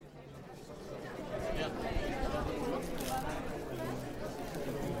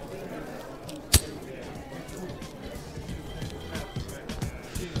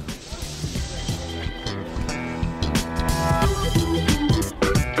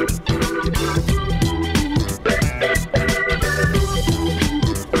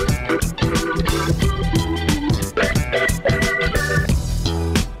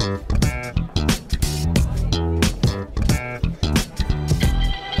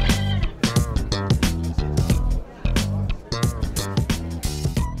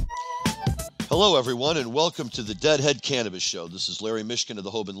Hello, everyone, and welcome to the Deadhead Cannabis Show. This is Larry Mishkin of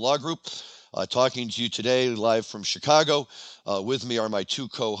the Hoban Law Group, talking to you today live from Chicago. With me are my two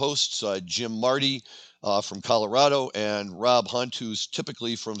co-hosts, Jim Marty from Colorado and Rob Hunt, who's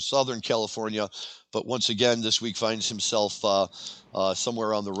typically from Southern California, but once again this week finds himself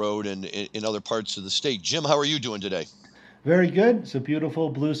somewhere on the road and in other parts of the state. Jim, how are you doing today? Very good. It's a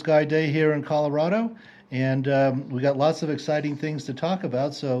beautiful blue sky day here in Colorado, and we got lots of exciting things to talk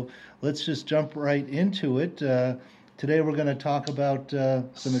about. So let's just jump right into it. Today we're going to talk about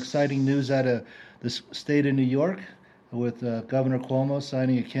some exciting news out of the state of New York with Governor Cuomo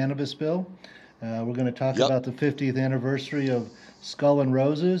signing a cannabis bill. We're going to talk about the 50th anniversary of Skull and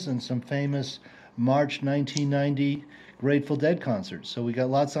Roses and some famous March 1990 Grateful Dead concerts. So we got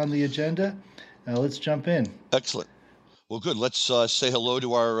lots on the agenda. Let's jump in. Excellent. Well, good. Let's say hello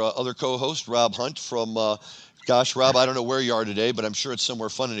to our other co-host, Rob Hunt from, Rob, I don't know where you are today, but I'm sure it's somewhere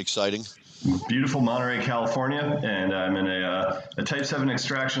fun and exciting. Beautiful Monterey, California, and I'm in a Type 7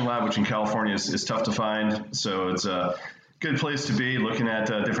 extraction lab, which in California is tough to find. So it's a good place to be, looking at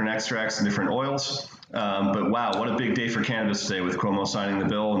different extracts and different oils. But wow, what a big day for cannabis today with Cuomo signing the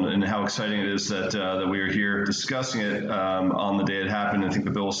bill, and how exciting it is that we are here discussing it on the day it happened. I think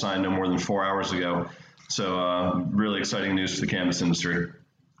the bill was signed no more than 4 hours ago. So really exciting news for the cannabis industry.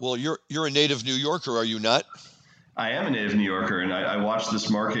 Well, you're a native New Yorker, are you not? I am a native New Yorker, and I watched this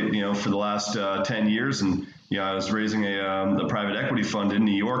market, for the last 10 years. And, I was raising a private equity fund in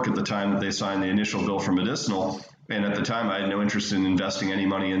New York at the time that they signed the initial bill for medicinal. And at the time, I had no interest in investing any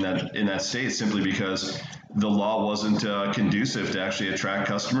money in that state, simply because the law wasn't conducive to actually attract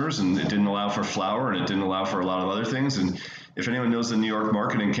customers, and it didn't allow for flower, and it didn't allow for a lot of other things. And if anyone knows the New York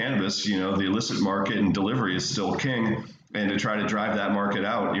market in cannabis, the illicit market and delivery is still king. And to try to drive that market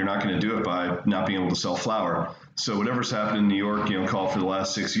out, you're not going to do it by not being able to sell flower. So whatever's happened in New York, call it for the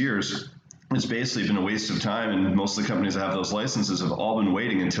last 6 years, it's basically been a waste of time, and most of the companies that have those licenses have all been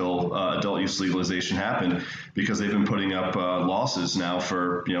waiting until adult use legalization happened, because they've been putting up losses now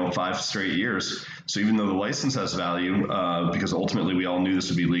for 5 straight years. So even though the license has value, because ultimately we all knew this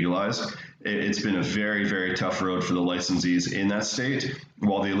would be legalized, it's been a very, very tough road for the licensees in that state,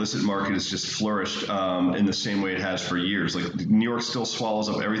 while the illicit market has just flourished in the same way it has for years. Like, New York still swallows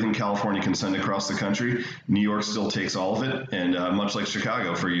up everything California can send across the country. New York still takes all of it, and much like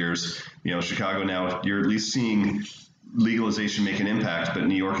Chicago for years, Chicago now, you're at least seeing legalization make an impact, but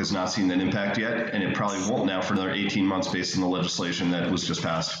New York has not seen that impact yet, and it probably won't now for another 18 months based on the legislation that was just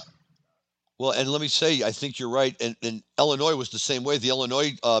passed. Well, and let me say, I think you're right. And Illinois was the same way. The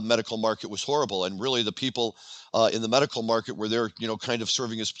Illinois medical market was horrible. And really the people in the medical market were there, kind of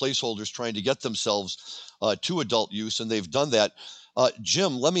serving as placeholders, trying to get themselves to adult use. And they've done that.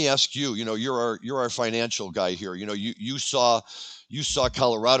 Jim, let me ask you, you're our financial guy here. You saw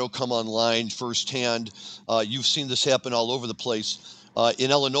Colorado come online firsthand. You've seen this happen all over the place. In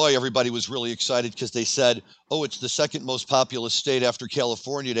Illinois, everybody was really excited because they said, oh, it's the second most populous state after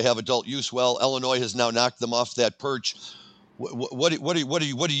California to have adult use. Well, Illinois has now knocked them off that perch. What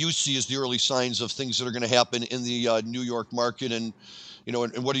do you see as the early signs of things that are going to happen in the New York market, and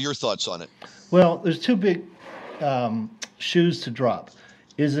what are your thoughts on it? Well, there's two big shoes to drop.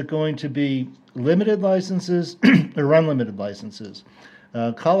 Is it going to be limited licenses or unlimited licenses?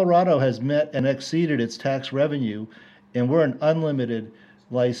 Colorado has met and exceeded its tax revenue, and we're an unlimited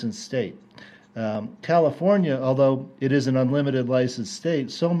licensed state. California, although it is an unlimited licensed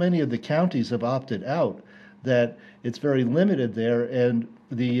state, so many of the counties have opted out that it's very limited there, and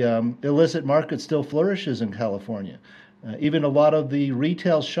the illicit market still flourishes in California. Even a lot of the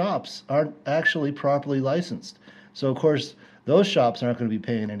retail shops aren't actually properly licensed. So, of course, those shops aren't going to be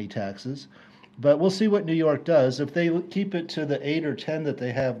paying any taxes. But we'll see what New York does. If they keep it to the 8 or 10 that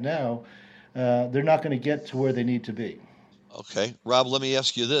they have now, they're not going to get to where they need to be. Okay. Rob, let me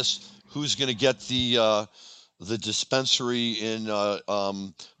ask you this. Who's going to get the dispensary in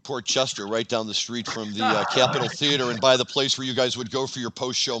Port Chester, right down the street from the Capitol Theater, and by the place where you guys would go for your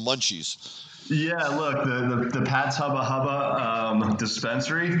post-show munchies? Yeah, look, the Pat's Hubba Hubba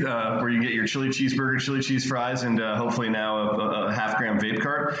dispensary, where you get your chili cheeseburger, chili cheese fries, and hopefully now a half-gram vape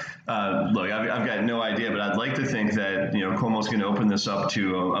cart. Look, I've got no idea, but I'd like to think that Cuomo's going to open this up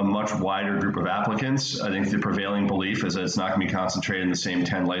to a much wider group of applicants. I think the prevailing belief is that it's not going to be concentrated in the same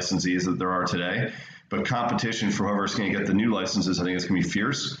 10 licensees that there are today. But competition for whoever's going to get the new licenses, I think it's going to be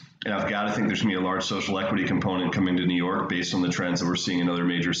fierce. And I've got to think there's going to be a large social equity component coming to New York based on the trends that we're seeing in other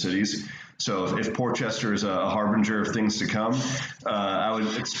major cities. So if Port Chester is a harbinger of things to come, I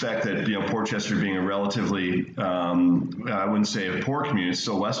would expect that Port Chester being a relatively, I wouldn't say a poor community, it's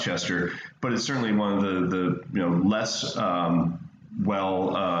still Westchester, but it's certainly one of the less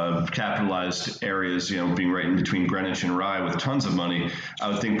well capitalized areas, being right in between Greenwich and Rye with tons of money, I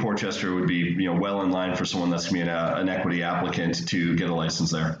would think Portchester would be, well in line for someone that's going to be an equity applicant to get a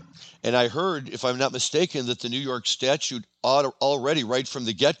license there. And I heard, if I'm not mistaken, that the New York statute already, right from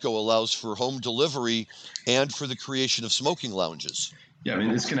the get-go, allows for home delivery and for the creation of smoking lounges. Yeah, I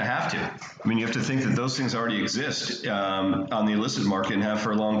mean, it's going to have to. I mean, you have to think that those things already exist on the illicit market and have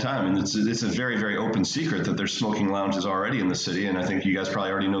for a long time. And it's a very, very open secret that there's smoking lounges already in the city. And I think you guys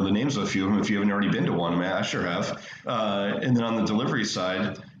probably already know the names of a few of them if you haven't already been to one. I mean, I sure have. And then on the delivery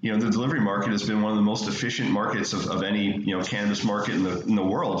side, the delivery market has been one of the most efficient markets of any, cannabis market in the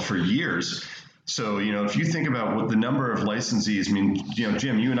world for years. So, if you think about what the number of licensees, I mean,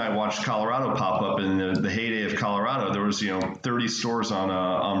 Jim, you and I watched Colorado pop up in the heyday of Colorado. There was, 30 stores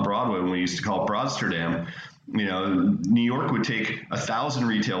on Broadway when we used to call it Broadsterdam. New York would take 1,000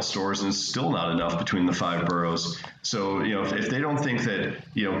 retail stores, and it's still not enough between the 5 boroughs. So, if they don't think that,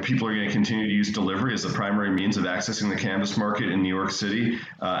 people are going to continue to use delivery as the primary means of accessing the cannabis market in New York City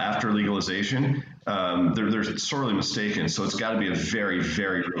after legalization, they're sorely mistaken. So it's got to be a very,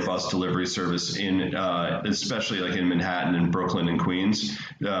 very robust delivery service especially like in Manhattan and Brooklyn and Queens.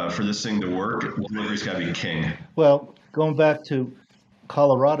 For this thing to work, delivery's got to be king. Well, going back to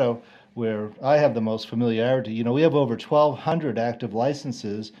Colorado, where I have the most familiarity, we have over 1,200 active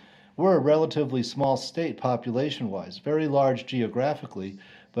licenses. We're a relatively small state population-wise, very large geographically,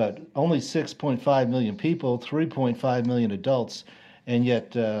 but only 6.5 million people, 3.5 million adults, and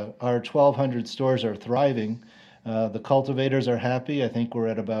yet our 1,200 stores are thriving. The cultivators are happy. I think we're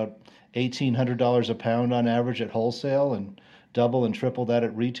at about $1,800 a pound on average at wholesale and double and triple that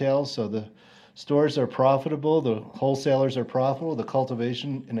at retail. So the stores are profitable, the wholesalers are profitable, the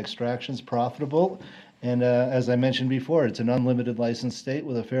cultivation and extraction is profitable. And as I mentioned before, it's an unlimited licensed state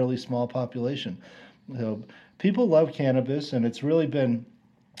with a fairly small population. So people love cannabis, and it's really been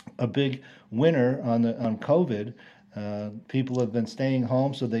a big winner on COVID. People have been staying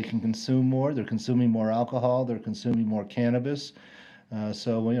home so they can consume more. They're consuming more alcohol. They're consuming more cannabis.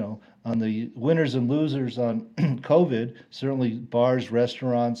 So, on the winners and losers on COVID, certainly bars,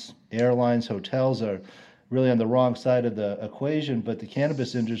 restaurants, airlines, hotels are really on the wrong side of the equation, but the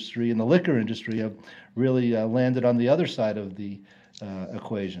cannabis industry and the liquor industry have really landed on the other side of the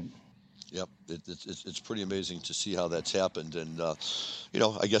equation. Yep, it's pretty amazing to see how that's happened, and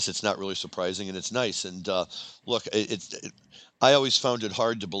I guess it's not really surprising, and it's nice. And look, I always found it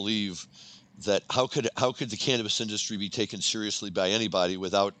hard to believe that how could the cannabis industry be taken seriously by anybody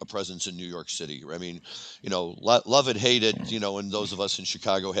without a presence in New York City? I mean, love it, hate it, and those of us in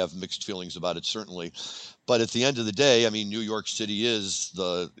Chicago have mixed feelings about it, certainly. But at the end of the day, I mean, New York City is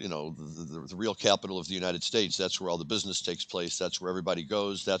the real capital of the United States. That's where all the business takes place. That's where everybody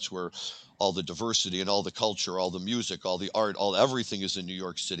goes. That's where all the diversity and all the culture, all the music, all the art, everything is in New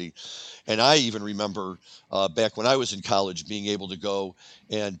York City. And I even remember back when I was in college being able to go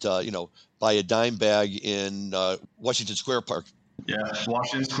and, buy a dime bag in Washington Square Park. Yeah,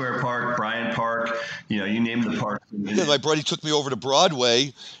 Washington Square Park, Bryant Park, you name the park. Yeah, my buddy took me over to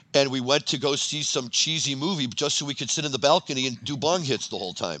Broadway, and we went to go see some cheesy movie just so we could sit in the balcony and do bong hits the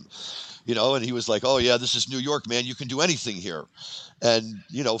whole time. And he was like, "Oh yeah, this is New York, man. You can do anything here." And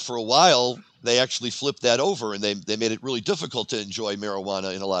for a while they actually flipped that over, and they made it really difficult to enjoy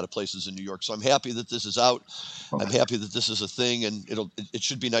marijuana in a lot of places in New York. So I'm happy that this is out. I'm happy that this is a thing, and it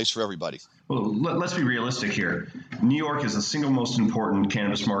should be nice for everybody. Well, let's be realistic here. New York is the single most important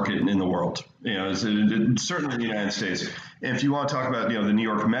cannabis market in the world. Certainly in the United States. And if you want to talk about the New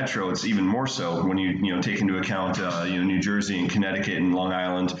York Metro, it's even more so when you take into account New Jersey and Connecticut and Long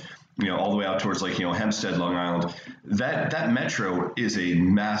Island. All the way out towards Hempstead, Long Island. That metro is a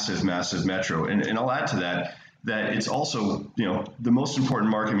massive, massive metro. And I'll add to that it's also, the most important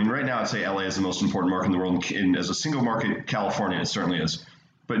market. I mean, right now I'd say LA is the most important market in the world. And as a single market, California, it certainly is.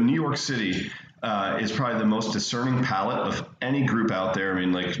 But New York City is probably the most discerning palate of any group out there. I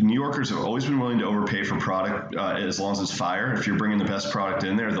mean, New Yorkers have always been willing to overpay for product as long as it's fire. If you're bringing the best product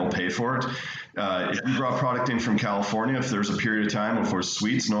in there, they'll pay for it. If you brought product in from California, if there's a period of time before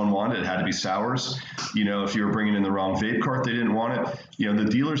sweets, no one wanted it, had to be sours. If you were bringing in the wrong vape cart, they didn't want it. The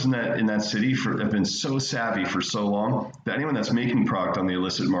dealers in that city have been so savvy for so long that anyone that's making product on the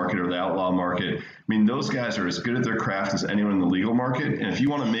illicit market or the outlaw market, I mean, those guys are as good at their craft as anyone in the legal market. And if you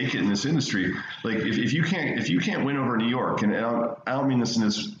want to make it in this industry, if you can't win over New York, and I don't mean this in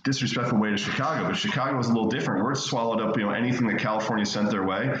this disrespectful way to Chicago, but Chicago was a little different. Where it swallowed up anything that California sent their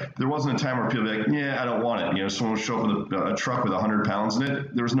way. There wasn't a time where people would be like, yeah, I don't want it. Someone would show up with a truck with 100 pounds in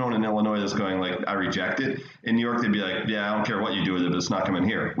it. There was no one in Illinois that's going I reject it. In New York, they'd be like, yeah, I don't care what you do with it, but it's not coming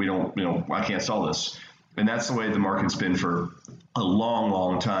here. We don't, I can't sell this. And that's the way the market's been for a long,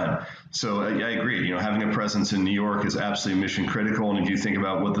 long time. So I agree. Having a presence in New York is absolutely mission critical. And if you think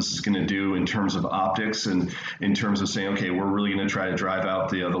about what this is going to do in terms of optics and in terms of saying, okay, we're really going to try to drive out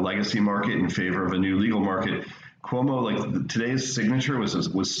the legacy market in favor of a new legal market. Cuomo, like today's signature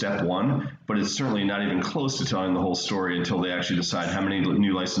was step one, but it's certainly not even close to telling the whole story until they actually decide how many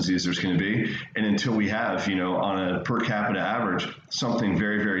new licensees there's going to be, and until we have, on a per capita average, something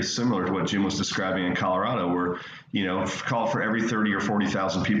very, very similar to what Jim was describing in Colorado, where call for every 30 or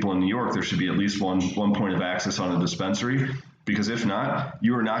 40,000 people in New York, there should be at least one point of access on a dispensary. Because if not,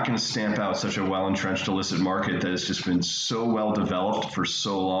 you are not going to stamp out such a well-entrenched illicit market that has just been so well developed for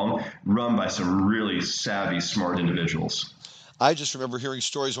so long, run by some really savvy, smart individuals. I just remember hearing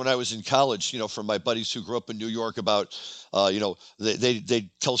stories when I was in college, from my buddies who grew up in New York about,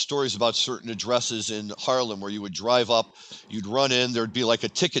 they tell stories about certain addresses in Harlem where you would drive up, you'd run in, there'd be like a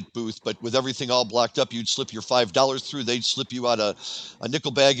ticket booth, but with everything all blocked up, you'd slip your $5 through, they'd slip you out a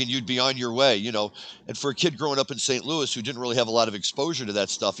nickel bag and you'd be on your way, And for a kid growing up in St. Louis who didn't really have a lot of exposure to that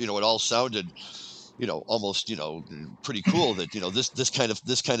stuff, it all sounded almost, pretty cool that,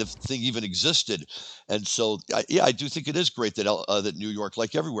 this kind of thing even existed. And so, I do think it is great that, that New York,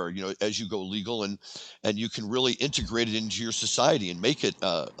 like everywhere, as you go legal and you can really integrate it into your society and make it,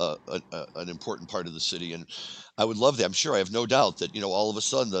 an important part of the city. And I would love that. I'm sure I have no doubt that, all of a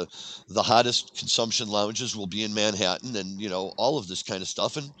sudden the hottest consumption lounges will be in Manhattan and, all of this kind of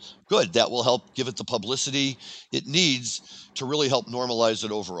stuff. And good, that will help give it the publicity it needs to really help normalize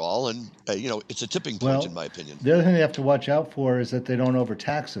it overall. And, it's a tipping point, in my opinion. The other thing they have to watch out for is that they don't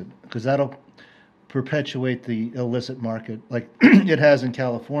overtax it, because that'll perpetuate the illicit market like it has in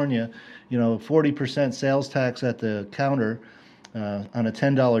California. 40% sales tax at the counter on a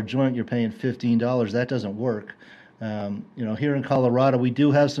 $10 joint, you're paying $15. That doesn't work. Here in Colorado, we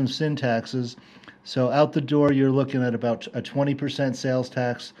do have some sin taxes. So out the door, you're looking at about a 20% sales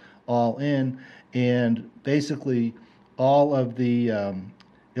tax all in. And basically, all of the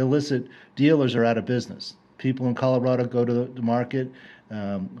illicit dealers are out of business. People in Colorado go to the market.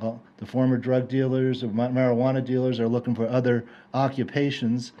 The former drug dealers or marijuana dealers are looking for other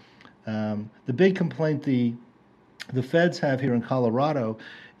occupations. The big complaint the feds have here in Colorado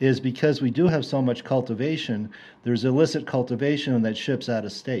is because we do have so much cultivation, there's illicit cultivation that ships out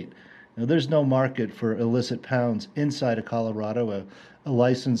of state. There's no market for illicit pounds inside of Colorado. A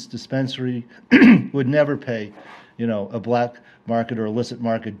licensed dispensary would never pay, a black market or illicit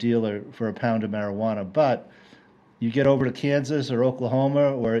market dealer for a pound of marijuana. But you get over to Kansas or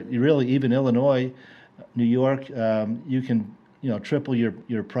Oklahoma or really even Illinois, New York, you can, triple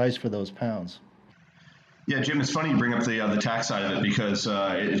your price for those pounds. Yeah, Jim, it's funny you bring up the tax side of it because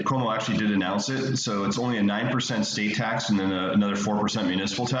Cuomo actually did announce it. So it's only a 9% state tax and then another 4%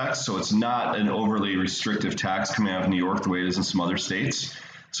 municipal tax. So it's not an overly restrictive tax coming out of New York the way it is in some other states.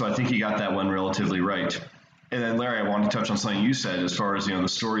 So I think he got that one relatively right. And then, Larry, I wanted to touch on something you said as far as, the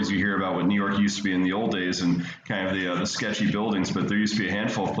stories you hear about what New York used to be in the old days and kind of the sketchy buildings. But there used to be a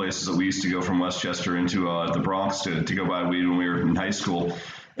handful of places that we used to go from Westchester into the Bronx to go buy weed when we were in high school.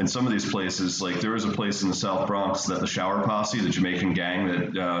 And some of these places, like there was a place in the South Bronx that the Shower Posse, the Jamaican gang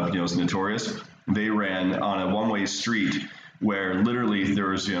that is notorious, they ran on a one-way street where literally there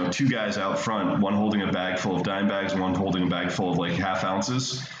was two guys out front, one holding a bag full of dime bags, one holding a bag full of like half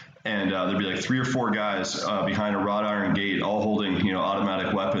ounces. And there'd be like 3 or 4 guys behind a wrought iron gate, all holding,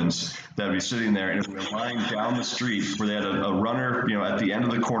 automatic weapons that would be sitting there. And if they're lying down the street where they had a runner, at the end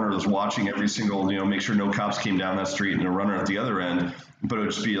of the corner that was watching every single, make sure no cops came down that street and a runner at the other end. But it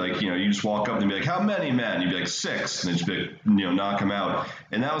would just be like, you just walk up and be like, how many men? You'd be like 6, and they'd just be like, knock them out.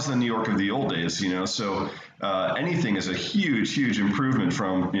 And that was the New York of the old days, So anything is a huge, huge improvement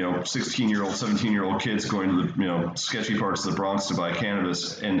from, 16-year-old, 17-year-old kids going to the, sketchy parts of the Bronx to buy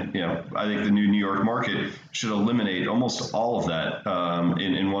cannabis. And, I think the new New York market should eliminate almost all of that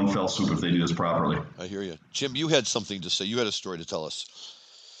in one fell swoop if they do this properly. I hear you. Jim, you had something to say. You had a story to tell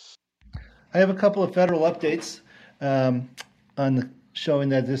us. I have a couple of federal updates showing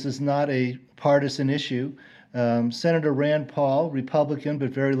that this is not a partisan issue. Senator Rand Paul, Republican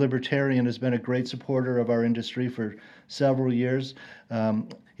but very libertarian, has been a great supporter of our industry for several years.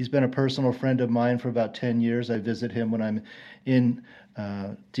 He's been a personal friend of mine for about 10 years. I visit him when I'm in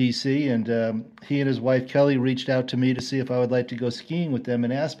D.C., and he and his wife Kelly reached out to me to see if I would like to go skiing with them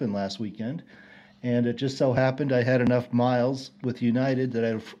in Aspen last weekend. And it just so happened I had enough miles with United that I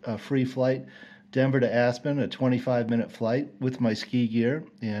had a free flight Denver to Aspen, a 25-minute flight with my ski gear.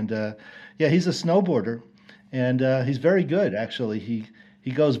 And he's a snowboarder, and he's very good, actually.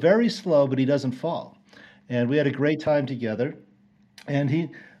 He goes very slow, but he doesn't fall. And we had a great time together. And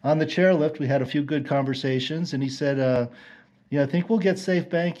on the chairlift, we had a few good conversations, and he said, Yeah, I think we'll get safe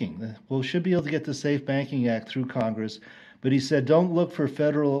banking. We should be able to get the Safe Banking Act through Congress, but he said don't look for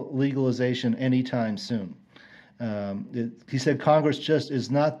federal legalization anytime soon. He said Congress just is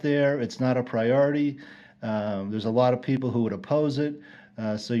not there. It's not a priority. There's a lot of people who would oppose it.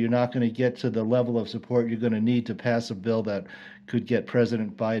 So you're not going to get to the level of support you're going to need to pass a bill that could get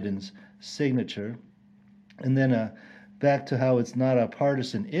President Biden's signature. And then back to how it's not a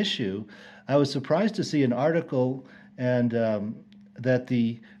partisan issue, I was surprised to see an article and that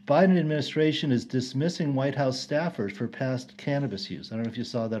the Biden administration is dismissing White House staffers for past cannabis use. I don't know if you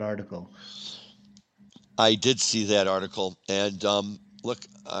saw that article. I did see that article, and look,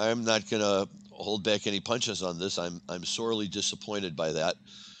 I'm not going to hold back any punches on this. I'm sorely disappointed by that.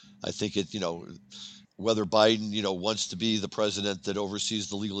 I think whether Biden, wants to be the president that oversees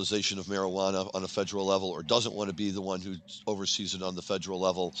the legalization of marijuana on a federal level or doesn't want to be the one who oversees it on the federal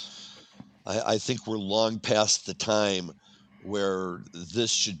level, I think we're long past the time where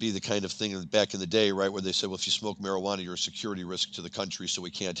this should be the kind of thing back in the day, right, where they said, well, if you smoke marijuana, you're a security risk to the country, so we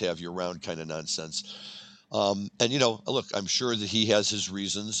can't have you around kind of nonsense. And look, I'm sure that he has his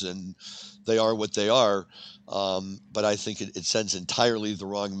reasons, and they are what they are. But I think it sends entirely the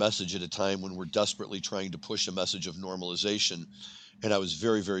wrong message at a time when we're desperately trying to push a message of normalization. And I was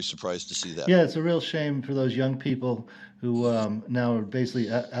very, very surprised to see that. Yeah, it's a real shame for those young people who now are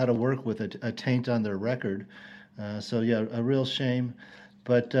basically out of work with a taint on their record. So yeah, a real shame.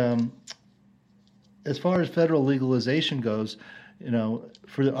 But as far as federal legalization goes,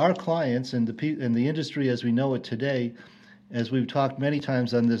 for our clients and the industry as we know it today, as we've talked many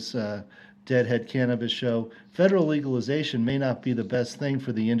times on this Deadhead Cannabis show, federal legalization may not be the best thing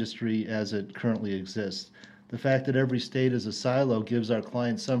for the industry as it currently exists. The fact that every state is a silo gives our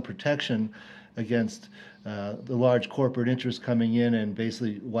clients some protection against the large corporate interests coming in and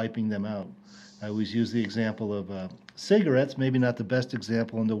basically wiping them out. I always use the example of cigarettes, maybe not the best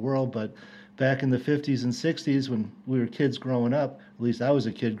example in the world, but back in the 50s and 60s when we were kids growing up, at least I was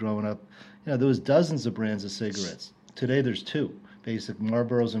a kid growing up, there was dozens of brands of cigarettes. Today there's two, basic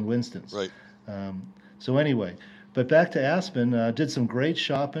Marlboros and Winstons. Right. So anyway, but back to Aspen, did some great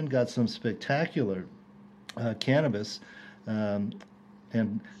shopping, got some spectacular cannabis,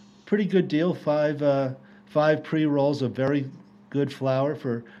 and pretty good deal. Five pre-rolls of very good flower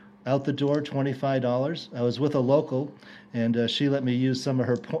for out the door, $25. I was with a local, and she let me use some of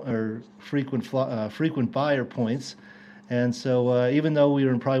her frequent buyer points. And so even though we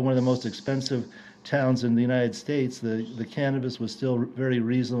were in probably one of the most expensive towns in the United States, the cannabis was still very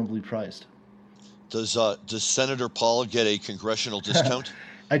reasonably priced. Does Senator Paul get a congressional discount?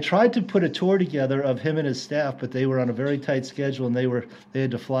 I tried to put a tour together of him and his staff, but they were on a very tight schedule and they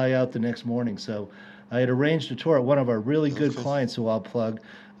had to fly out the next morning. So I had arranged a tour at one of our really good clients who I'll plug,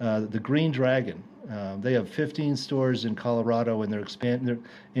 the Green Dragon. They have 15 stores in Colorado and they're expanding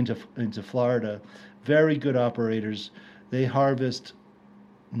into Florida. Very good operators. They harvest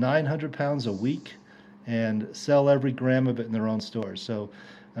 900 pounds a week and sell every gram of it in their own stores. So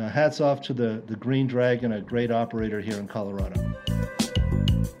hats off to the Green Dragon, a great operator here in Colorado.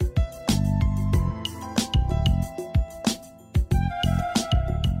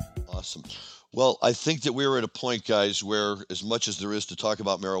 Awesome. Well, I think that we're at a point, guys, where as much as there is to talk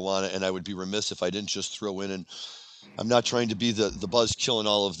about marijuana, and I would be remiss if I didn't just throw in, and I'm not trying to be the buzz kill in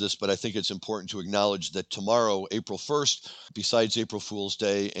all of this, but I think it's important to acknowledge that tomorrow, April 1st, besides April Fool's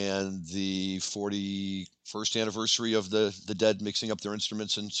Day and the 41st anniversary of the Dead mixing up their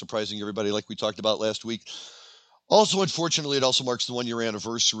instruments and surprising everybody like we talked about last week, also, unfortunately, it also marks the 1-year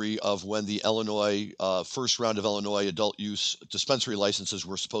anniversary of when the first round of Illinois adult use dispensary licenses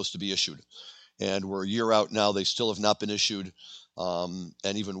were supposed to be issued. And we're a year out now. They still have not been issued. And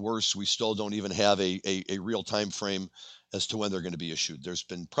even worse, we still don't even have a real time frame as to when they're going to be issued. There's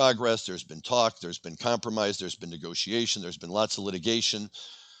been progress, there's been talk, there's been compromise, there's been negotiation, there's been lots of litigation.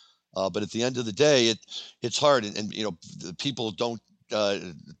 But at the end of the day, it's hard. And the people don't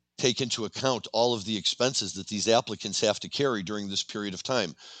take into account all of the expenses that these applicants have to carry during this period of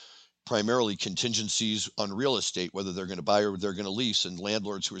time. Primarily contingencies on real estate, whether they're going to buy or they're going to lease, and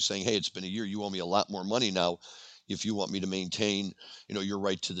landlords who are saying, hey, it's been a year, you owe me a lot more money now if you want me to maintain, your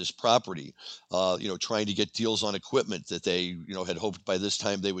right to this property. Trying to get deals on equipment that they, had hoped by this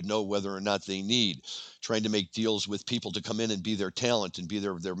time they would know whether or not they need. Trying to make deals with people to come in and be their talent and be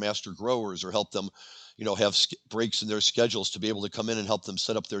their master growers or help them, have breaks in their schedules to be able to come in and help them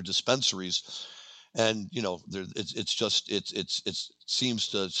set up their dispensaries. And it seems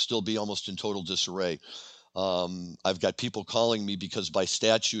to still be almost in total disarray. I've got people calling me because by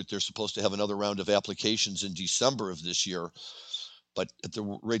statute they're supposed to have another round of applications in December of this year, but at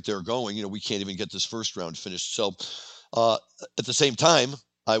the rate they're going, we can't even get this first round finished. So Uh, at the same time,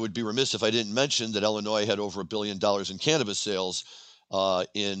 I would be remiss if I didn't mention that Illinois had over $1 billion in cannabis sales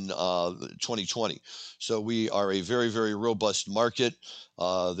in 2020. So we are a very, very robust market.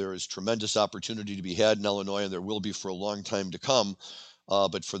 There is tremendous opportunity to be had in Illinois, and there will be for a long time to come.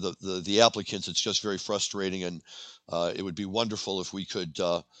 But for the applicants, it's just very frustrating, and it would be wonderful if we could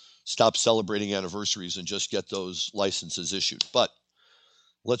stop celebrating anniversaries and just get those licenses issued. But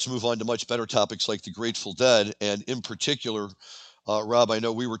let's move on to much better topics like the Grateful Dead, and in particular, Rob, I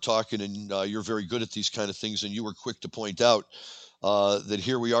know we were talking, and you're very good at these kind of things, and you were quick to point out that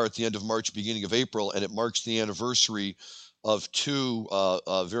here we are at the end of March, beginning of April, and it marks the anniversary of two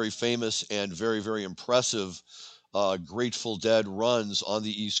very famous and very, very impressive Grateful Dead runs on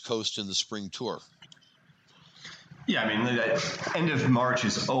the East Coast in the spring tour. Yeah, I mean, the end of March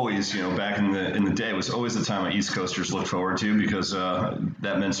is always, back in the day, was always the time that East Coasters looked forward to, because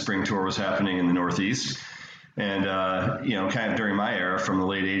that meant spring tour was happening in the Northeast. And, kind of during my era, from the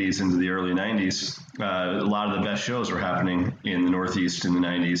late 80s into the early 90s, a lot of the best shows were happening in the Northeast in the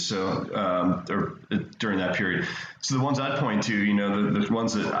 90s, or during that period. So the ones I'd point to, the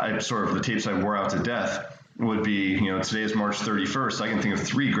ones that the tapes I wore out to death would be, today is March 31st. I can think of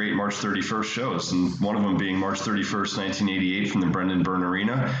 3 great March 31st shows, and one of them being March 31st, 1988 from the Brendan Byrne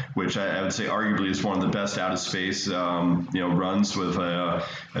Arena, which I would say arguably is one of the best out of space, runs with,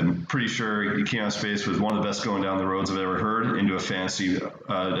 I'm pretty sure he came out of space with one of the best going down the roads I've ever heard, into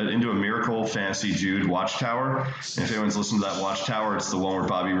a Miracle Fantasy Jude Watchtower. And if anyone's listened to that Watchtower, it's the one where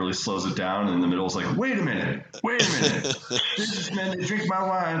Bobby really slows it down, and in the middle is like, wait a minute, this is meant to drink my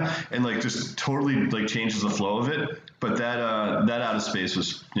wine, and just totally changes the flow of it. But that out of space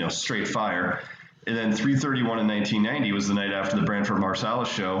was straight fire. And then 331 in 1990 was the night after the Branford Marsalis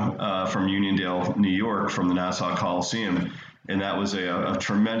show from Uniondale, New York, from the Nassau Coliseum. And that was a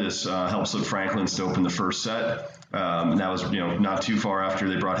tremendous Help Slip Franklins to open the first set. And that was not too far after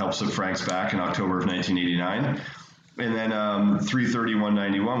they brought Help Slip Franks back in October of 1989. And then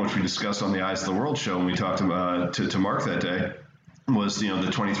 331.91, which we discussed on the Eyes of the World show when we talked to Mark that day, was the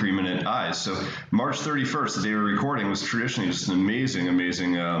 23-minute Eyes. So March 31st, the day we're recording, was traditionally just an amazing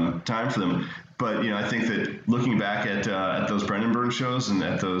time for them. But I think that looking back at those Brendan Byrne shows and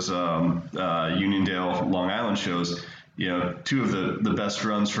at those Uniondale, Long Island shows, two of the best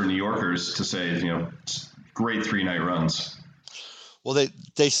runs for New Yorkers to say, great 3-night runs. Well,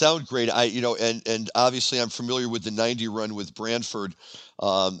 they sound great. And obviously I'm familiar with the 90 run with Branford,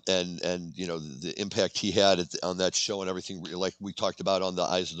 and the impact he had on that show and everything, like we talked about on the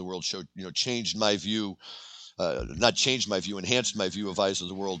Eyes of the World show, changed my view. Not changed my view, enhanced my view of Eyes of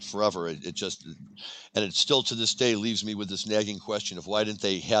the World forever. It still to this day leaves me with this nagging question of why didn't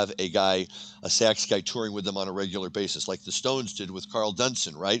they have a sax guy touring with them on a regular basis, like the Stones did with Carl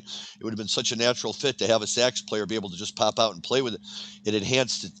Denson, right? It would have been such a natural fit to have a sax player be able to just pop out and play with it. It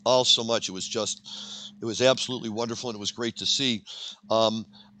enhanced it all so much. It was absolutely wonderful, and it was great to see.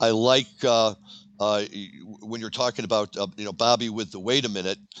 I like when you're talking about Bobby with the wait a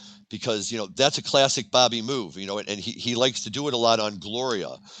minute, because that's a classic Bobby move, and he likes to do it a lot on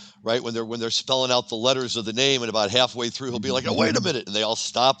Gloria, right? When they're spelling out the letters of the name, and about halfway through he'll be like, oh, wait a minute, and they all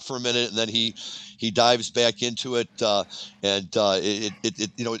stop for a minute, and then he dives back into it,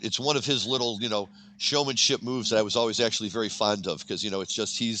 it's one of his little showmanship moves that I was always actually very fond of, because it's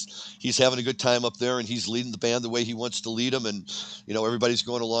just he's having a good time up there, and he's leading the band the way he wants to lead them, and everybody's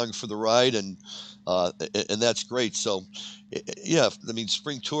going along for the ride, and that's great. So yeah, I mean,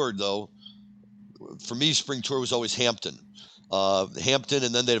 spring tour though, for me, spring tour was always Hampton, and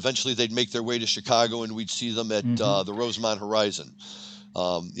then they'd make their way to Chicago, and we'd see them at the Rosemont Horizon.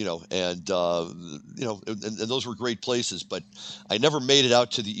 And those were great places, but I never made it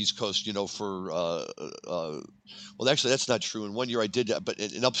out to the East Coast, well, actually, that's not true. In one year I did, but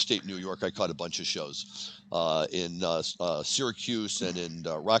in upstate New York, I caught a bunch of shows, in Syracuse and in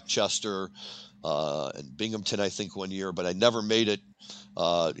Rochester, and Binghamton, I think, one year, but I never made it,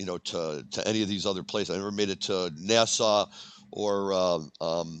 to any of these other places. I never made it to Nassau or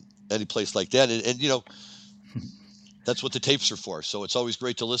any place like that. And that's what the tapes are for. So it's always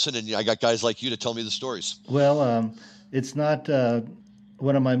great to listen. And I got guys like you to tell me the stories. Well, it's not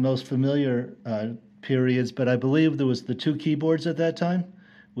one of my most familiar periods, but I believe there was the 2 keyboards at that time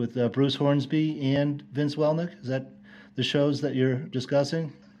with Bruce Hornsby and Vince Welnick. Is that the shows that you're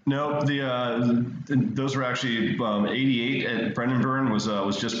discussing? No, those were actually 88 at Brendan Byrne was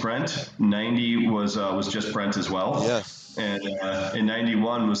just Brent. 90 was just Brent as well. Yeah. And in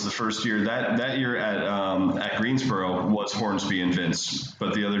 91 was the first year. That year at Greensboro was Hornsby and Vince,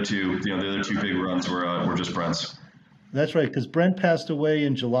 but the other two big runs were just Brent's. That's right, because Brent passed away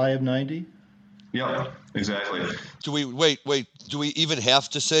in July of 90. Yep, exactly. Do we wait? Do we even have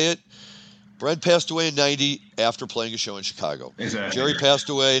to say it? Brent passed away in '90 after playing a show in Chicago. Exactly. Jerry passed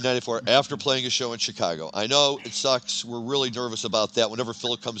away in '94 after playing a show in Chicago. I know it sucks. We're really nervous about that. Whenever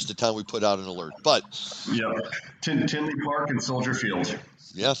Phil comes to town, we put out an alert. But Yep. Tinley Park and Soldier Field.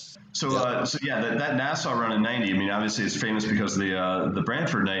 yeah, So, yeah, so yeah, that Nassau run in '90. I mean, obviously it's famous because of the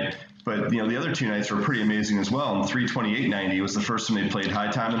Brantford night, but the other two nights were pretty amazing as well. And 328.90 was the first time they played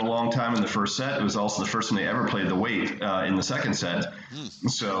High Time in a long time in the first set. It was also the first time they ever played the Weight in the second set.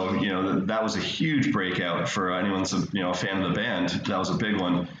 So that was a huge breakout for anyone that's a fan of the band. That was a big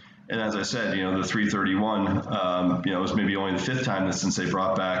one. And as I said, the 331, it was maybe only the fifth time since they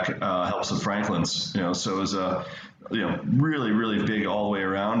brought back Helps of Franklin's. So it was a really, really big all the way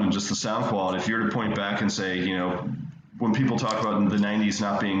around, and just the sound quality. If you were to point back and say, when people talk about the 90s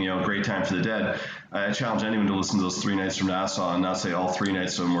not being, a great time for the Dead, I challenge anyone to listen to those three nights from Nassau and not say all three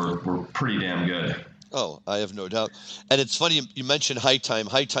nights of them were pretty damn good. Oh, I have no doubt. And it's funny you mentioned High Time.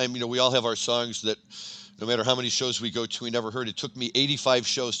 High Time, we all have our songs that no matter how many shows we go to, we never heard. It took me 85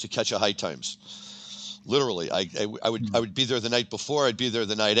 shows to catch a High Times. Literally, I would be there the night before. I'd be there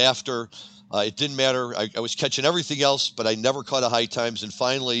the night after. It didn't matter. I was catching everything else, but I never caught a High Times. And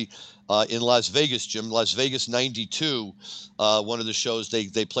finally, in Las Vegas, Jim, Las Vegas '92, one of the shows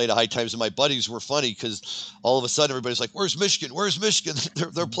they played a High Times, and my buddies were funny because all of a sudden everybody's like, "Where's Michigan? Where's Michigan?"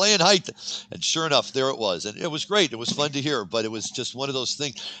 they're playing and sure enough, there it was, and it was great. It was fun to hear, but it was just one of those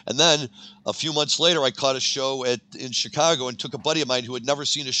things. And then a few months later, I caught a show in Chicago and took a buddy of mine who had never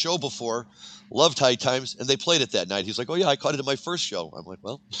seen a show before, loved High Times, and they played it that night. He's like, "Oh yeah, I caught it in my first show." I'm like,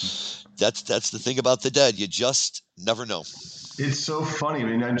 "Well, that's the thing about the Dead. You just never know." It's so funny. I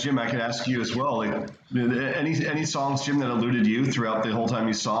mean, Jim, I could ask you as well. Like, any songs, Jim, that eluded you throughout the whole time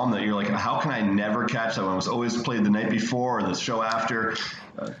you saw them that you're like, how can I never catch that one? It was always played the night before or the show after.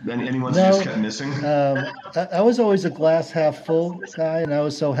 Any ones that just kept missing? I was always a glass half full guy, and I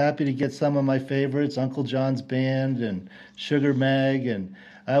was so happy to get some of my favorites, Uncle John's Band and Sugar Mag, and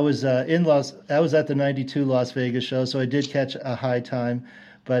I was I was at the '92 Las Vegas show, so I did catch a High Time.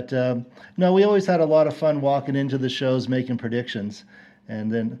 But no, we always had a lot of fun walking into the shows, making predictions,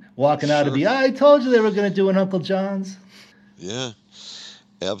 and then walking out to Sure. be, I told you they were going to do an Uncle John's. Yeah,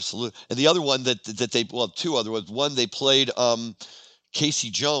 absolutely. And the other one two other ones. One, they played Casey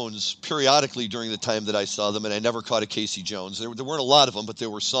Jones periodically during the time that I saw them, and I never caught a Casey Jones. There weren't a lot of them, but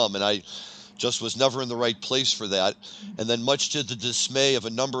there were some, and I just was never in the right place for that. And then, much to the dismay of a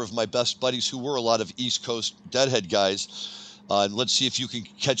number of my best buddies who were a lot of East Coast Deadhead guys, and let's see if you can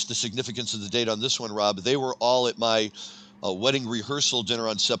catch the significance of the date on this one, Rob. They were all at my wedding rehearsal dinner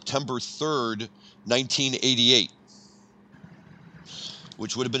on September 3rd, 1988,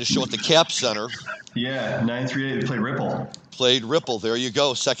 which would have been a show at the Cap Center. Yeah, 938, they played Ripple. Played Ripple. There you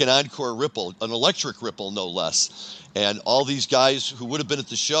go. Second encore Ripple, an electric Ripple, no less. And all these guys who would have been at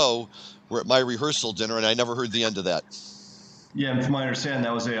the show were at my rehearsal dinner, and I never heard the end of that. Yeah, and from my understanding,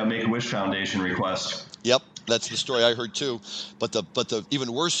 that was a Make-A-Wish Foundation request. Yep, that's the story I heard too. But the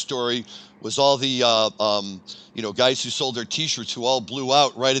even worse story was all the guys who sold their T-shirts who all blew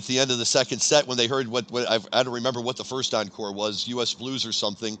out right at the end of the second set when they heard what I don't remember what the first encore was, U.S. Blues or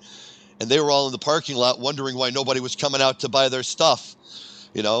something, and they were all in the parking lot wondering why nobody was coming out to buy their stuff.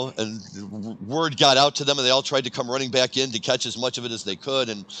 And word got out to them, and they all tried to come running back in to catch as much of it as they could.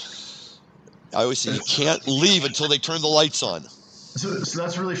 And I always say you can't leave until they turn the lights on. So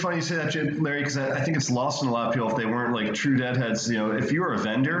that's really funny you say that, Jim, Larry, because I think it's lost on a lot of people if they weren't like true Deadheads. If you were a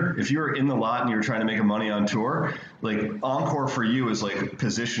vendor, if you were in the lot and you were trying to make money on tour, like encore for you is like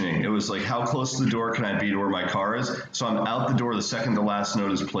positioning. It was like, how close to the door can I be to where my car is? So I'm out the door the second the last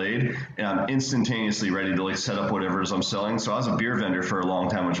note is played, and I'm instantaneously ready to like set up whatever it is I'm selling. So I was a beer vendor for a long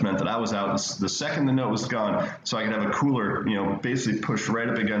time, which meant that I was out the second the note was gone, so I could have a cooler, basically pushed right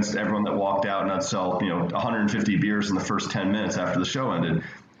up against everyone that walked out, and I'd sell, 150 beers in the first 10 minutes after the show ended.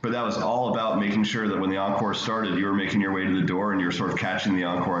 But that was all about making sure that when the encore started, you were making your way to the door and you were sort of catching the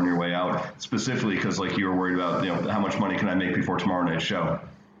encore on your way out, specifically because like you were worried about, how much money can I make before tomorrow night's show.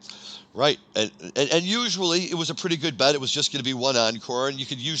 Right. And usually it was a pretty good bet. It was just going to be one encore, and you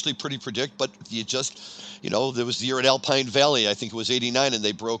could usually pretty predict, but you just, there was the year at Alpine Valley, I think it was '89, and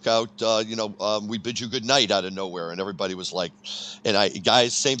they broke out, We Bid You Good Night out of nowhere, and everybody was like,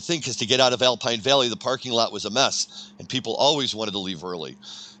 guys, same thing, because to get out of Alpine Valley, the parking lot was a mess, and people always wanted to leave early,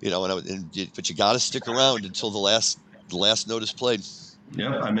 but you got to stick around until the last note is played.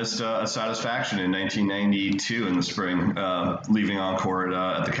 Yep, I missed a Satisfaction in 1992 in the spring, leaving encore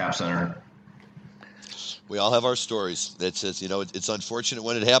at the Cap Center. We all have our stories. It's unfortunate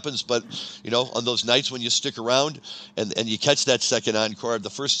when it happens, but on those nights when you stick around and you catch that second encore. The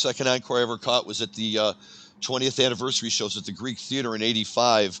first second encore I ever caught was at the 20th anniversary shows at the Greek Theater in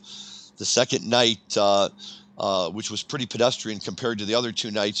 '85. The second night, which was pretty pedestrian compared to the other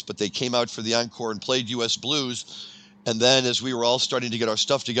two nights, but they came out for the encore and played U.S. Blues. And then as we were all starting to get our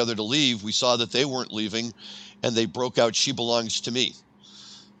stuff together to leave, we saw that they weren't leaving, and they broke out "She Belongs to Me,"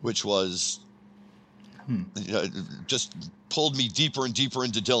 which was just pulled me deeper and deeper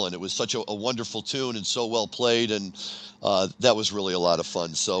into Dylan. It was such a wonderful tune and so well played, and that was really a lot of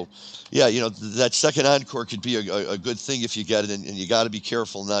fun. So, yeah, that second encore could be a good thing if you get it, and you got to be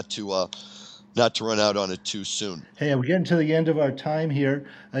careful not to run out on it too soon. Hey, we're getting to the end of our time here.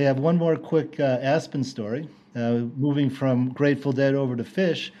 I have one more quick Aspen story. Moving from Grateful Dead over to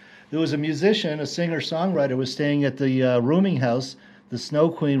Phish, there was a musician, a singer-songwriter, was staying at the rooming house, the Snow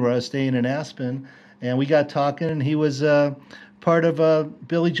Queen, where I was staying in Aspen, and we got talking, and he was part of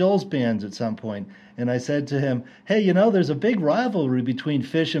Billy Joel's band at some point. And I said to him, hey, there's a big rivalry between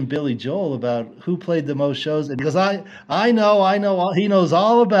Phish and Billy Joel about who played the most shows. And he goes, I know, he knows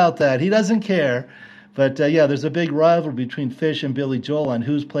all about that. He doesn't care. But yeah, there's a big rivalry between Phish and Billy Joel on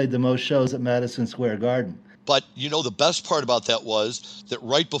who's played the most shows at Madison Square Garden. But the best part about that was that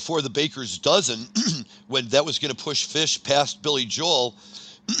right before the Baker's Dozen, when that was going to push Phish past Billy Joel,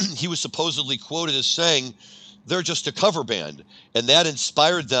 he was supposedly quoted as saying, they're just a cover band. And that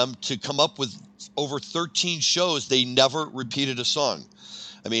inspired them to come up with over 13 shows. They never repeated a song.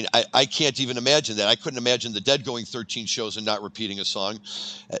 I mean, I can't even imagine that. I couldn't imagine the Dead going 13 shows and not repeating a song.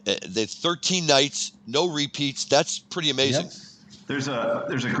 There's 13 nights, no repeats. That's pretty amazing. Yep. There's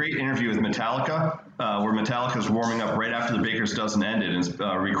a great interview with Metallica where Metallica's warming up right after the Baker's Dozen ended, and it's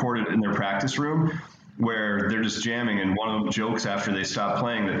recorded in their practice room, where they're just jamming, and one of them jokes after they stop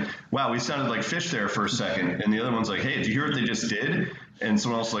playing that, wow, we sounded like Phish there for a second, and the other one's like, hey, did you hear what they just did? And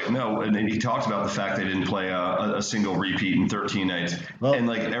someone else like, no, and then he talks about the fact they didn't play a single repeat in 13 nights, and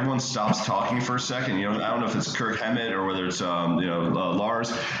like everyone stops talking for a second. I don't know if it's Kirk Hammett or whether it's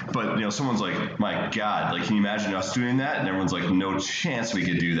Lars, but someone's like, my God, like, can you imagine us doing that? And everyone's like, no chance we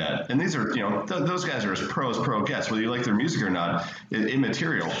could do that. And these are those guys are as pro gets, whether you like their music or not,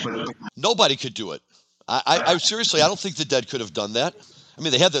 immaterial. But nobody could do it. I seriously, I don't think the Dead could have done that. I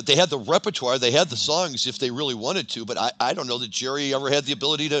mean, they had the repertoire, they had the songs if they really wanted to, but I don't know that Jerry ever had the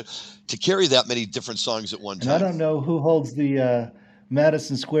ability to carry that many different songs at one time. And I don't know who holds the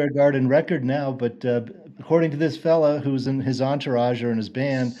Madison Square Garden record now, but according to this fella who's in his entourage or in his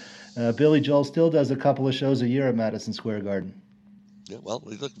band, Billy Joel still does a couple of shows a year at Madison Square Garden. Yeah, well,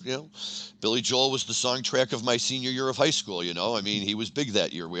 look, Billy Joel was the song track of my senior year of high school. I mean, he was big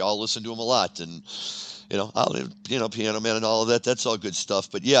that year. We all listened to him a lot, and Piano Man and all of that. That's all good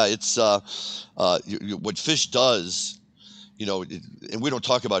stuff. But yeah, it's what Phish does. And we don't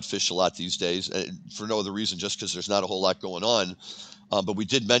talk about Phish a lot these days for no other reason, just because there's not a whole lot going on. But we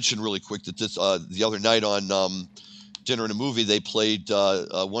did mention really quick that the other night on Dinner and a Movie, they played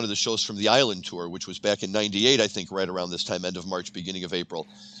one of the shows from the Island Tour, which was back in '98, I think, right around this time, end of March, beginning of April.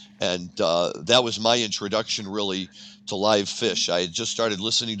 And that was my introduction, really, to live Phish. I had just started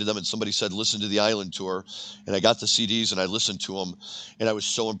listening to them, and somebody said, listen to the Island Tour. And I got the CDs, and I listened to them. And I was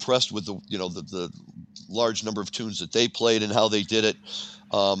so impressed with the large number of tunes that they played and how they did it.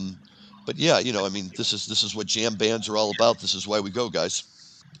 But yeah, I mean, this is what jam bands are all about. This is why we go, guys.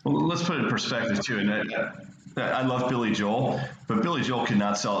 Well, let's put it in perspective, too. And I love Billy Joel, but Billy Joel could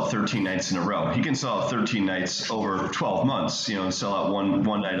not sell out 13 nights in a row. He can sell out 13 nights over 12 months, and sell out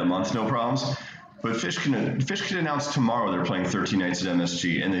one night a month, no problems. But Phish could announce tomorrow they're playing 13 nights at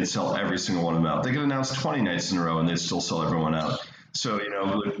MSG, and they'd sell every single one of them out. They could announce 20 nights in a row, and they'd still sell everyone out. So,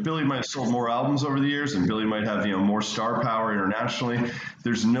 Billy might have sold more albums over the years, and Billy might have, more star power internationally.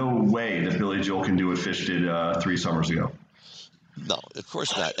 There's no way that Billy Joel can do what Phish did 3 summers ago. No, of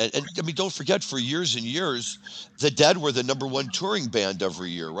course not. And I mean, don't forget, for years and years, the Dead were the number one touring band every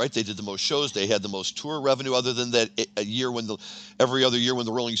year, right? They did the most shows. They had the most tour revenue, other than that every other year when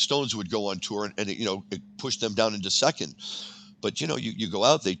the Rolling Stones would go on tour, and it pushed them down into second. But you go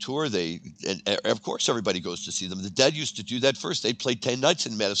out, they tour, and of course everybody goes to see them. The Dead used to do that first. They played 10 nights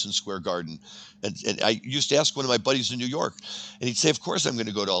in Madison Square Garden, and I used to ask one of my buddies in New York, and he'd say, "Of course I'm going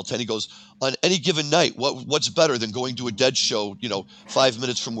to go to all 10." He goes, "On any given night, what's better than going to a Dead show? 5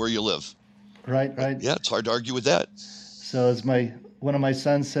 minutes from where you live." Right. Yeah, it's hard to argue with that. So as one of my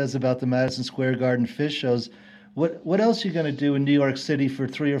sons says about the Madison Square Garden Phish shows, what else are you going to do in New York City for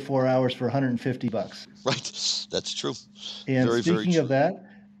 3 or 4 hours for $150? Right, that's true. And very, speaking very of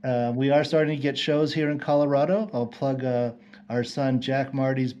that, we are starting to get shows here in Colorado. I'll plug our son Jack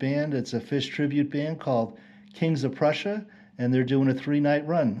Marty's band. It's a Phish tribute band called Kings of Prussia, and they're doing a 3-night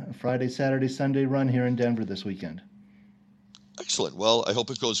run, a Friday, Saturday, Sunday run here in Denver this weekend. Excellent. Well, I hope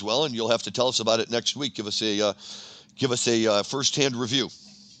it goes well, and you'll have to tell us about it next week. Give us a first-hand review.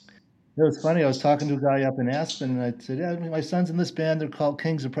 It was funny. I was talking to a guy up in Aspen, and I said, "Yeah, my son's in this band. They're called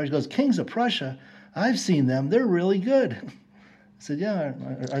Kings of Prussia." He goes, "Kings of Prussia? I've seen them. They're really good." I said, "Yeah,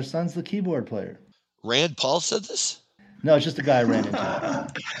 our son's the keyboard player." Rand Paul said this? No, it's just a guy I ran into.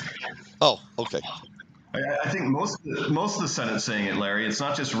 Oh, okay. I think most of the Senate's saying it, Larry. It's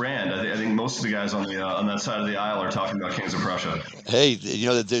not just Rand. I think most of the guys on that side of the aisle are talking about Kings of Prussia. Hey,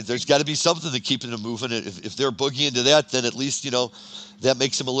 there's got to be something to keep them moving. If they're boogieing into that, then at least that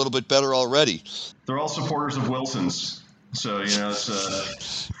makes them a little bit better already. They're all supporters of Wilson's, so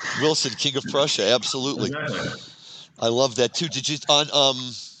it's Wilson, King of Prussia, absolutely. Exactly. I love that too. Did you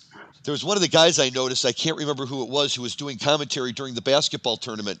there was one of the guys I noticed, I can't remember who it was, who was doing commentary during the basketball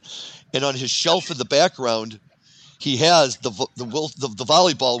tournament, and on his shelf in the background, he has the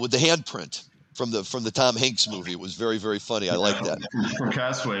volleyball with the handprint from the Tom Hanks movie. It was very, very funny. I like that. From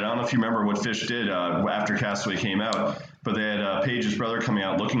Castaway. I don't know if you remember what Phish did after Castaway came out, but they had Page's brother coming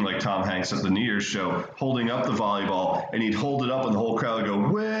out looking like Tom Hanks at the New Year's show, holding up the volleyball, and he'd hold it up, and the whole crowd would go,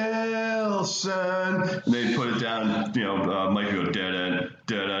 "Wilson," and they'd put it down. Mike would go, "Da-da,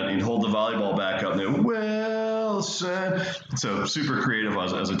 da-da," and he'd hold the volleyball back up, and they'd, "Wilson." So super creative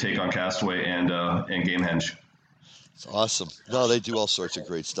as a take on Castaway and Gamehenge. It's awesome. No, they do all sorts of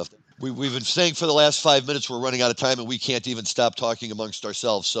great stuff. We've been saying for the last 5 minutes we're running out of time, and we can't even stop talking amongst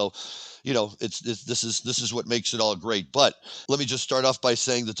ourselves. So, this is what makes it all great. But let me just start off by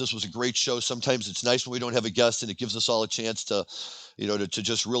saying that this was a great show. Sometimes it's nice when we don't have a guest, and it gives us all a chance to, to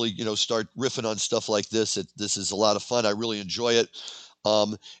just really, start riffing on stuff like this. This is a lot of fun. I really enjoy it.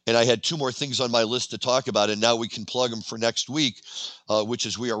 And I had 2 more things on my list to talk about, and now we can plug them for next week, which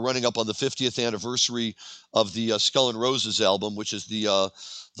is we are running up on the 50th anniversary of the Skull and Roses album, which is the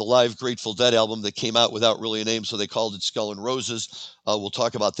live Grateful Dead album that came out without really a name, so they called it Skull and Roses. We'll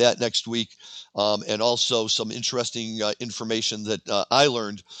talk about that next week, and also some interesting information that I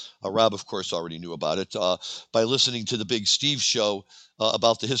learned. Rob, of course, already knew about it by listening to the Big Steve show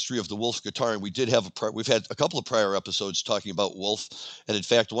about the history of the Wolf guitar. And we've had a couple of prior episodes talking about Wolf, and in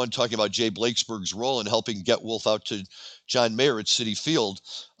fact, one talking about Jay Blakesberg's role in helping get Wolf out to John Mayer at Citi Field.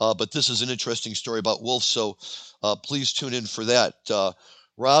 But this is an interesting story about Wolf, so please tune in for that.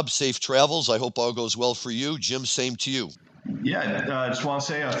 Rob, safe travels. I hope all goes well for you. Jim, same to you. Yeah, I just want to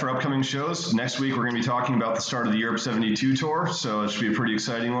say for upcoming shows, next week we're going to be talking about the start of the Europe 72 tour, so it should be a pretty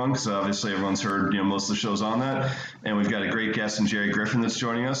exciting one because obviously everyone's heard most of the shows on that, and we've got a great guest in Jerry Griffin that's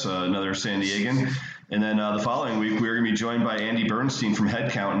joining us, another San Diegan. And then the following week, we're going to be joined by Andy Bernstein from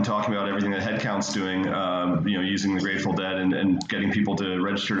Headcount and talking about everything that Headcount's doing, using the Grateful Dead and getting people to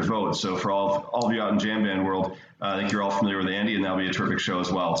register to vote. So for all of you out in jam band world, I think you're all familiar with Andy, and that'll be a terrific show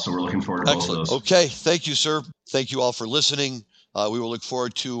as well. So we're looking forward to both of those. Okay. Thank you, sir. Thank you all for listening. We will look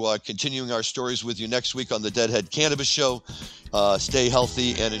forward to continuing our stories with you next week on the Deadhead Cannabis Show. Stay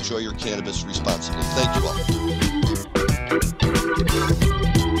healthy and enjoy your cannabis responsibly. Thank you all.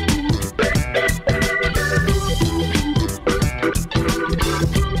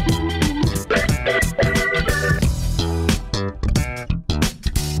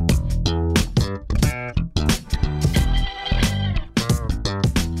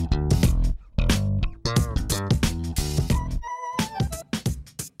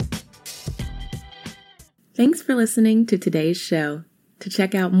 Thanks for listening to today's show. To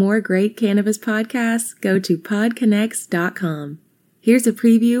check out more great cannabis podcasts, go to podconnects.com. Here's a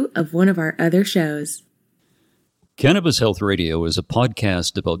preview of one of our other shows. Cannabis Health Radio is a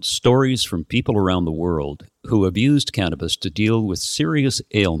podcast about stories from people around the world who have used cannabis to deal with serious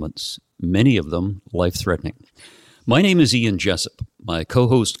ailments, many of them life-threatening. My name is Ian Jessup. My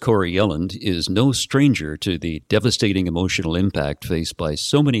co-host Corey Yelland is no stranger to the devastating emotional impact faced by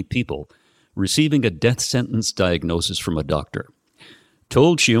so many people receiving a death sentence diagnosis from a doctor.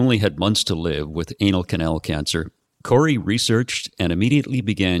 Told she only had months to live with anal canal cancer, Corey researched and immediately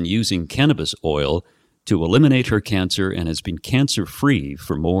began using cannabis oil to eliminate her cancer and has been cancer-free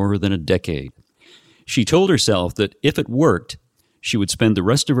for more than a decade. She told herself that if it worked, she would spend the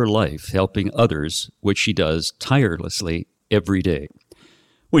rest of her life helping others, which she does tirelessly every day.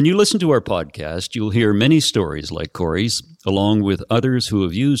 When you listen to our podcast, you'll hear many stories like Corey's, along with others who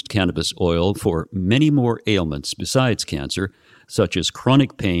have used cannabis oil for many more ailments besides cancer, such as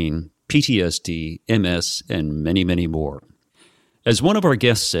chronic pain, PTSD, MS, and many, many more. As one of our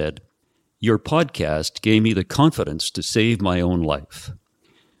guests said, "Your podcast gave me the confidence to save my own life."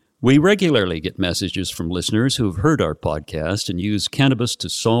 We regularly get messages from listeners who have heard our podcast and use cannabis to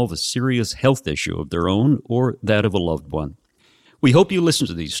solve a serious health issue of their own or that of a loved one. We hope you listen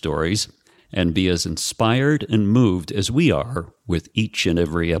to these stories and be as inspired and moved as we are with each and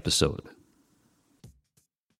every episode.